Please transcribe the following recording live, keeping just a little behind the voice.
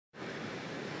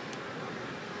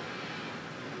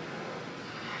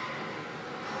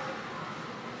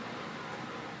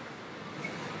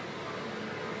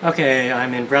Okay,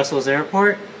 I'm in Brussels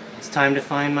Airport. It's time to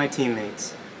find my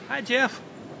teammates. Hi, Geoff.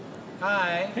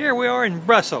 Hi. Here we are in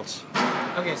Brussels.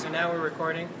 Okay, so now we're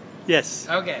recording? Yes.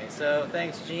 Okay, so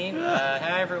thanks, Gene.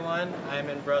 Hi, everyone. I'm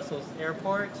in Brussels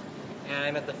Airport, and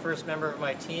I'm at the first member of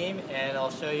my team, and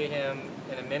I'll show you him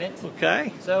in a minute.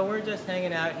 Okay. So we're just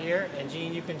hanging out here, and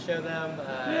Gene, you can show them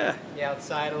the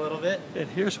outside a little bit. And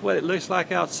here's what it looks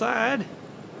like outside.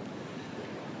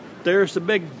 There's the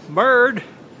big bird.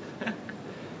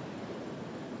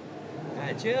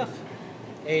 Hi, Geoff.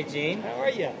 Hey, Gene. How are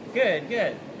you? Good,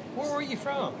 good. Where are you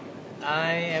from?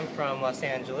 I am from Los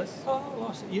Angeles.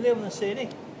 Oh, you live in the city?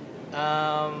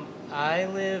 I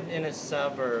live in a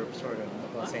suburb, sort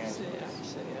of Los Angeles. I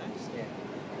see. Yeah.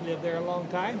 You lived there a long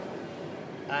time?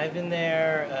 I've been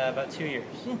there about 2 years.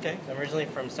 Okay. I'm originally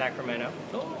from Sacramento.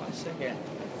 Oh, I see. Yeah.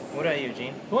 What about you,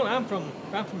 Gene? Well, I'm from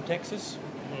Texas,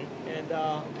 Mm-hmm. and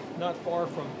not far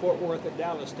from Fort Worth and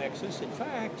Dallas, Texas. In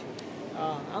fact,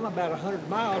 I'm about 100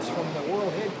 miles from the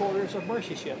world headquarters of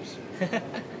Mercy Ships.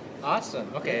 Awesome.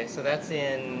 Okay, so that's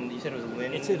in, you said it was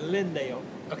Lynn? It's in Lindale.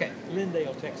 Okay.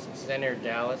 Lindale, Texas. Is that near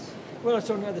Dallas? Well, it's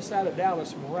on the other side of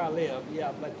Dallas from where I live,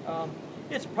 yeah, but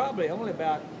it's probably only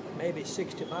about maybe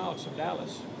 60 miles from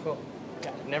Dallas. Cool. Yeah.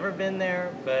 I've never been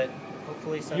there, but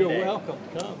hopefully someday. You're welcome.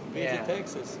 Come visit Yeah.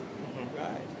 Texas. Mhm.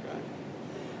 Right.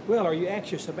 Well, are you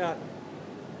anxious about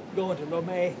going to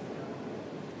Lomé?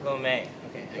 Lomé.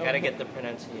 Okay, I gotta get the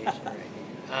pronunciation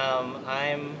right.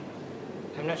 I'm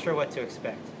not sure what to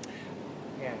expect.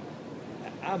 Yeah.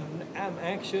 I'm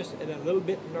anxious and a little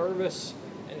bit nervous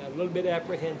and a little bit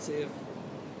apprehensive.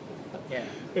 Yeah.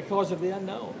 Because of the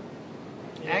unknown.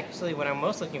 Yeah. Actually, what I'm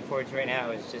most looking forward to right now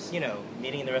is just,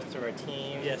 meeting the rest of our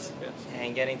team. Yes.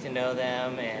 And getting to know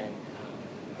them, and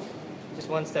just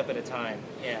one step at a time.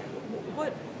 Yeah.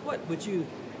 What would you,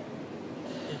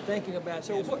 in thinking about,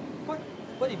 so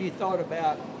what have you thought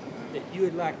about that you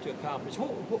would like to accomplish?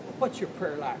 What's your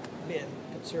prayer life been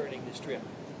concerning this trip?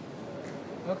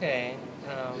 Okay.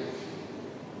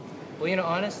 Well,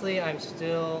 honestly, I'm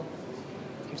still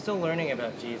learning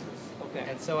about Jesus. Okay.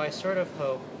 And so I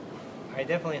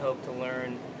definitely hope to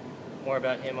learn more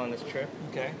about him on this trip.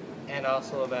 Okay. And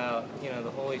also about,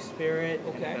 the Holy Spirit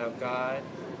Okay. and about God.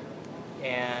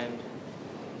 And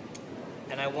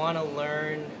I want to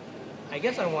learn,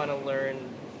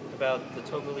 about the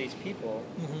Togolese people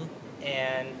Mm-hmm.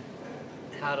 and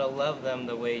how to love them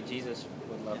the way Jesus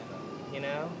would love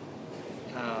them,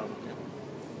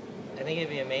 I think it'd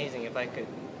be amazing if I could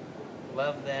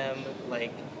love them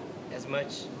like as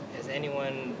much as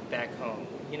anyone back home,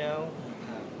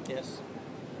 Yes.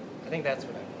 I think that's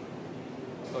what I want.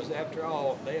 Because after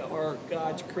all, they are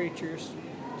God's creatures,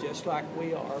 just like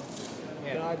we are.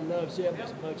 Yeah. God loves them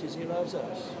as much as he loves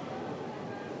us.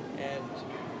 And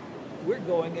we're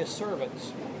going as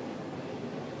servants.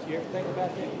 Do you ever think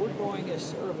about that? We're going as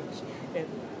servants. And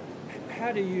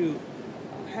how do you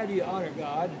honor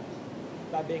God?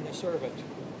 By being a servant.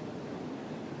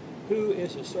 Who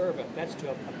is a servant? That's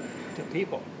to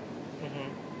people.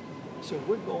 Mm-hmm. So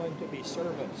we're going to be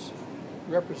servants,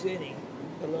 representing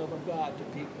the love of God to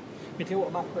people. Let me tell you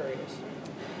what my prayer is.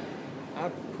 I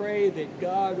pray that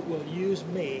God will use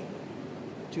me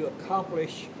to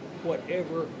accomplish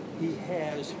whatever he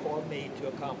has for me to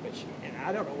accomplish. And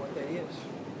I don't know what that is.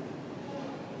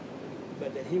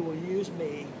 But that he will use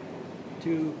me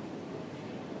to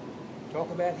talk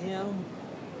about him.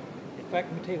 In fact,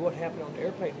 let me tell you what happened on the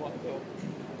airplane a while ago.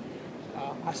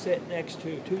 I sat next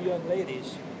to two young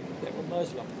ladies that were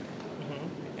Muslim.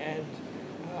 Mm-hmm. And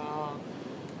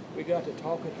we got to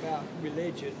talking about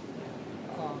religion.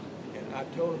 And I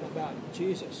told them about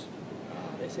Jesus.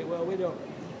 They said, well, we don't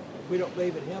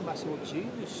believe in him. I said, well,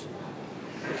 Jesus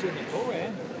is in the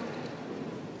Koran.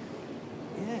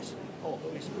 Yes. Oh,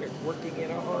 Holy Spirit working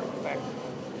in our heart. In fact,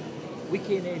 we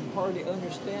can't even hardly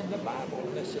understand the Bible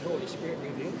unless the Holy Spirit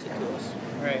reveals it to us.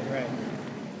 Right.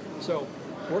 So,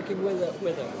 working with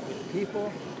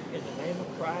people in the name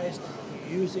of Christ,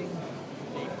 using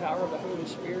the power of the Holy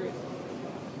Spirit,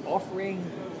 offering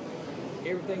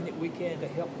everything that we can to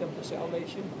help them to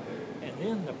salvation, and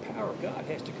then the power of God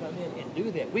has to come in and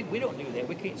do that. We don't do that.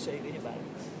 We can't save anybody.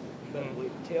 But we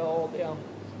tell them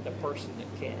the person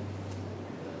that can.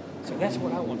 So that's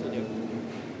what I want to do.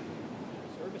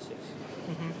 Services.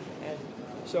 Mm-hmm. And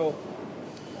so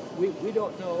we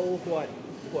don't know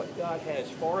what God has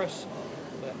for us,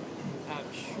 but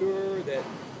I'm sure that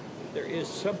there is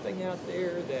something out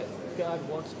there that God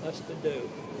wants us to do.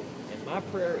 And my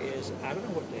prayer is, I don't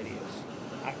know what that is.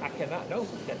 I cannot know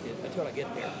what that is until I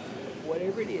get there.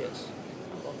 Whatever it is,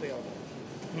 I'm available.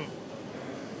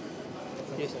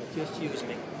 Just use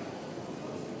me.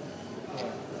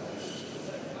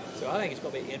 So I think it's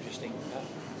going to be interesting.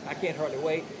 I can't hardly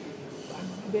wait. I'm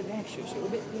a bit anxious, a little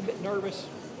bit nervous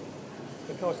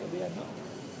because of the unknown.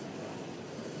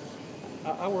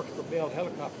 I worked for Bell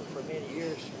Helicopter for many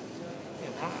years,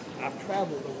 and I've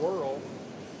traveled the world,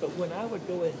 but when I would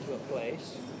go into a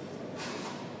place,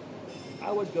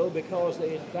 I would go because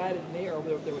they invited me or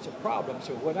there was a problem.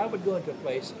 So when I would go into a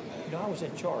place, you know, I was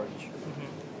in charge.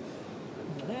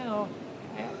 Mm-hmm. Now,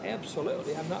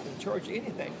 absolutely, I'm not in charge of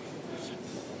anything.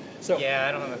 So yeah,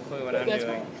 I don't have a clue what I'm doing.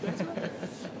 Right. That's right.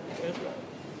 That's right.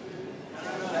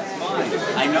 That's fine.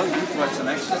 I know you've got some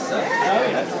extra stuff. Oh,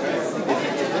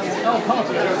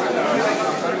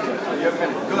 yeah.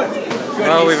 Good.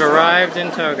 Well, we've arrived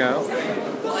in Togo.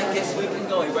 Well, I guess we can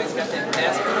go. Everybody's got their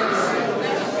passports.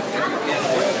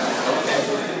 Okay.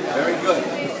 Very good.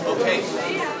 Okay.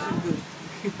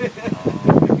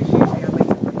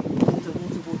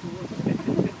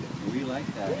 We like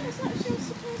that. And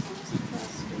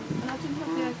I didn't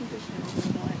have the air conditioning on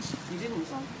the night. You didn't?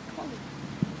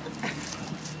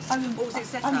 I'm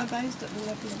amazed at the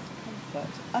level of comfort.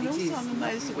 And also I'm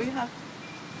amazed that we have,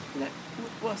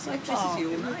 well, so far,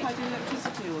 we've had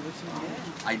electricity all the time.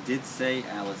 I did say,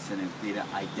 Alison and Peter,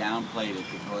 I downplayed it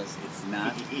because it's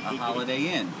not a Holiday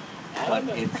Inn. But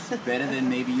it's better than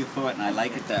maybe you thought, and I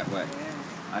like it that way.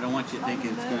 I don't want you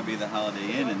thinking it's going to be the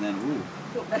Holiday Inn and then, ooh.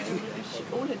 But we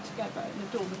all had to go back in the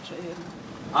dormitory and...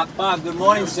 Akbar, good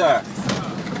morning, sir.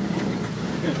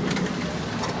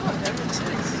 Oh, there it is.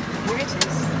 Where it is.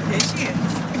 Here she is.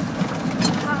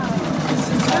 This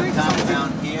is our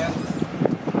compound here.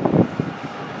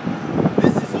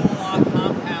 This is all our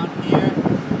compound here.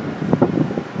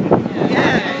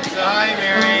 Yeah. So hi,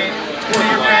 Mary.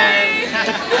 Hey, your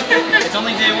friend. It's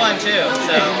only day one too,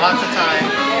 so lots of time.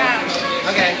 Yeah.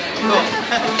 Okay. Cool.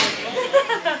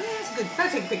 That's good.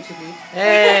 I'll take a picture of you.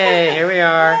 Hey, here we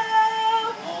are.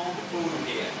 All food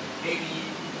here.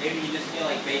 Maybe you just feel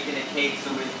like baking a cake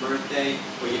somebody's birthday,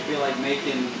 or you feel like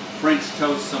making French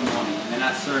toast some morning and they're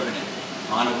not serving it.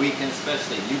 On a weekend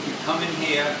especially. You can come in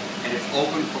here and it's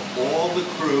open for all the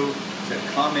crew to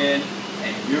come in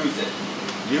and use it.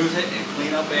 Use it and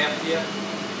clean up after you.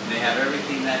 And they have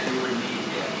everything that you would need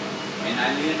here. And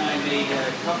Eileen and I made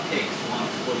cupcakes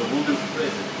once for the women's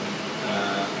prison.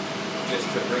 Just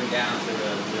to bring down to the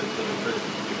prison.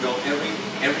 We go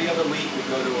every other week. We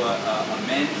go to a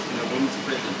men's and a women's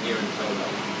prison here in Togo,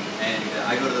 and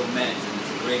I go to the men's, and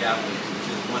it's a great outreach, which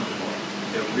is wonderful.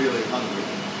 They're really hungry,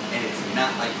 and it's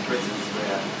not like prisons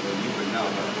where you would know,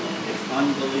 but it's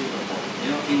unbelievable.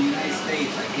 You know, in the United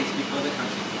States, I can't speak for other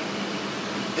countries.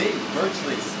 They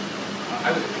virtually.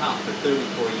 I was a cop for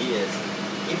 34 years.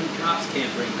 Even cops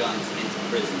can't bring guns into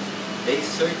prisons. They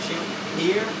search you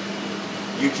here.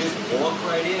 You just walk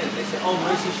right in. They say, oh,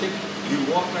 Mercy ship. You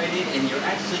walk right in, and you're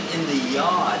actually in the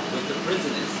yard with the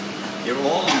prisoners. You're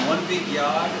all in one big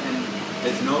yard, and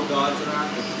there's no guards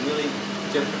around. It's really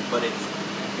different, but it's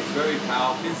very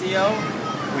powerful. Physio,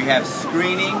 we have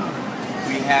screening,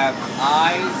 we have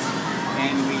eyes,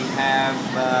 and we have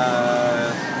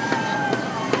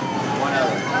one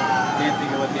other. Can't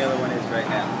think of what the other one is right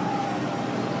now.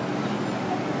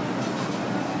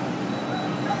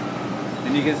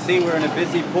 And you can see we're in a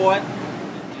busy port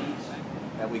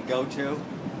that we go to.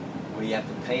 We have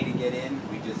to pay to get in.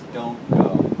 We just don't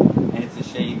go. And it's a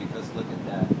shame because look at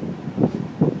that.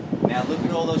 Now look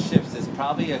at all those ships. There's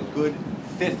probably a good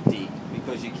 50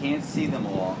 because you can't see them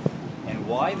all. And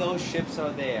why those ships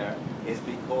are there is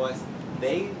because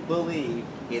they believe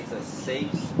it's a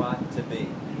safe spot to be.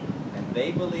 And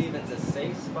they believe it's a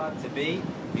safe spot to be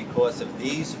because of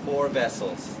these 4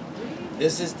 vessels.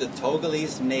 This is the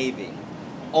Togolese Navy,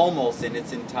 almost in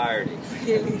its entirety.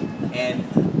 Really? And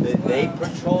they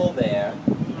patrol there,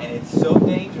 and it's so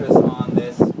dangerous on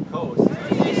this coast.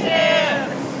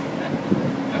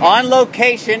 On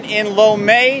location in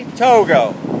Lomé,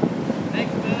 Togo.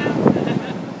 Thanks, man.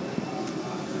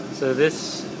 So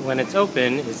this, when it's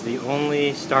open, is the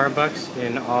only Starbucks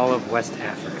in all of West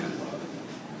Africa.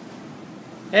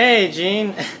 Hey,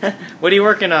 Gene. What are you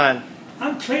working on?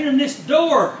 I'm cleaning this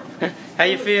door. How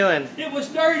you feeling? It was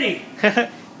dirty.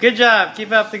 Good job.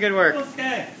 Keep up the good work.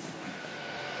 Okay.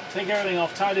 Take everything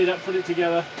off, tidy it up, put it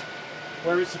together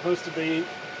where it's supposed to be.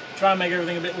 Try and make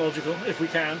everything a bit logical, if we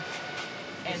can.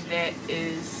 And that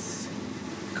is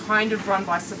kind of run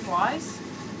by supplies,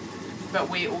 but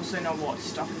we also know what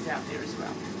stock is out there as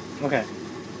well. Okay.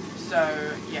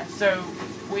 So, yeah. So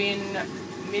when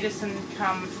medicine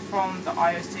comes from the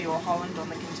IOC or Holland on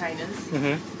the containers,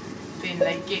 then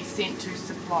they get sent to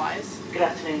supplies. Good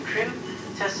afternoon, crew.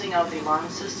 Testing of the alarm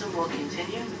system will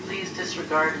continue. Please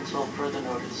disregard until further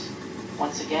notice.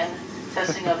 Once again,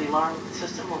 Testing of the alarm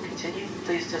system will continue.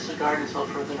 Please disregard until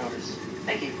further notice.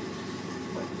 Thank you.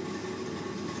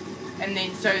 And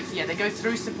then, so yeah, they go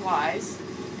through supplies,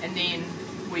 and then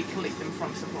we collect them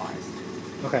from supplies.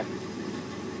 Okay.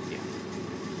 Yeah.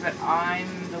 But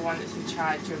I'm the one that's in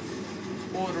charge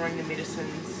of ordering the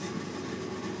medicines,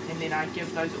 and then I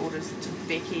give those orders to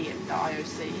Becky at the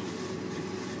IOC,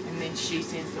 and then she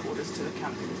sends the orders to the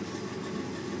company,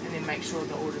 and then make sure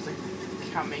the orders are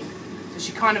coming. So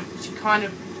she kind of,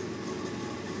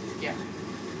 yeah.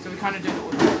 So we kind of do the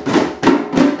orders.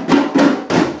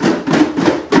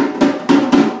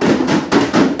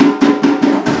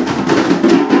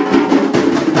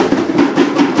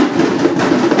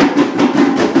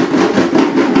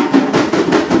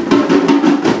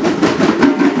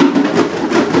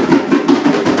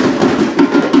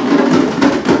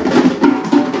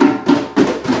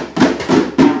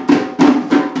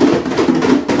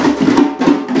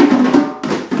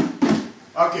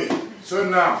 Okay, so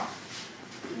now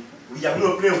we are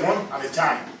going to play one at a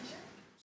time.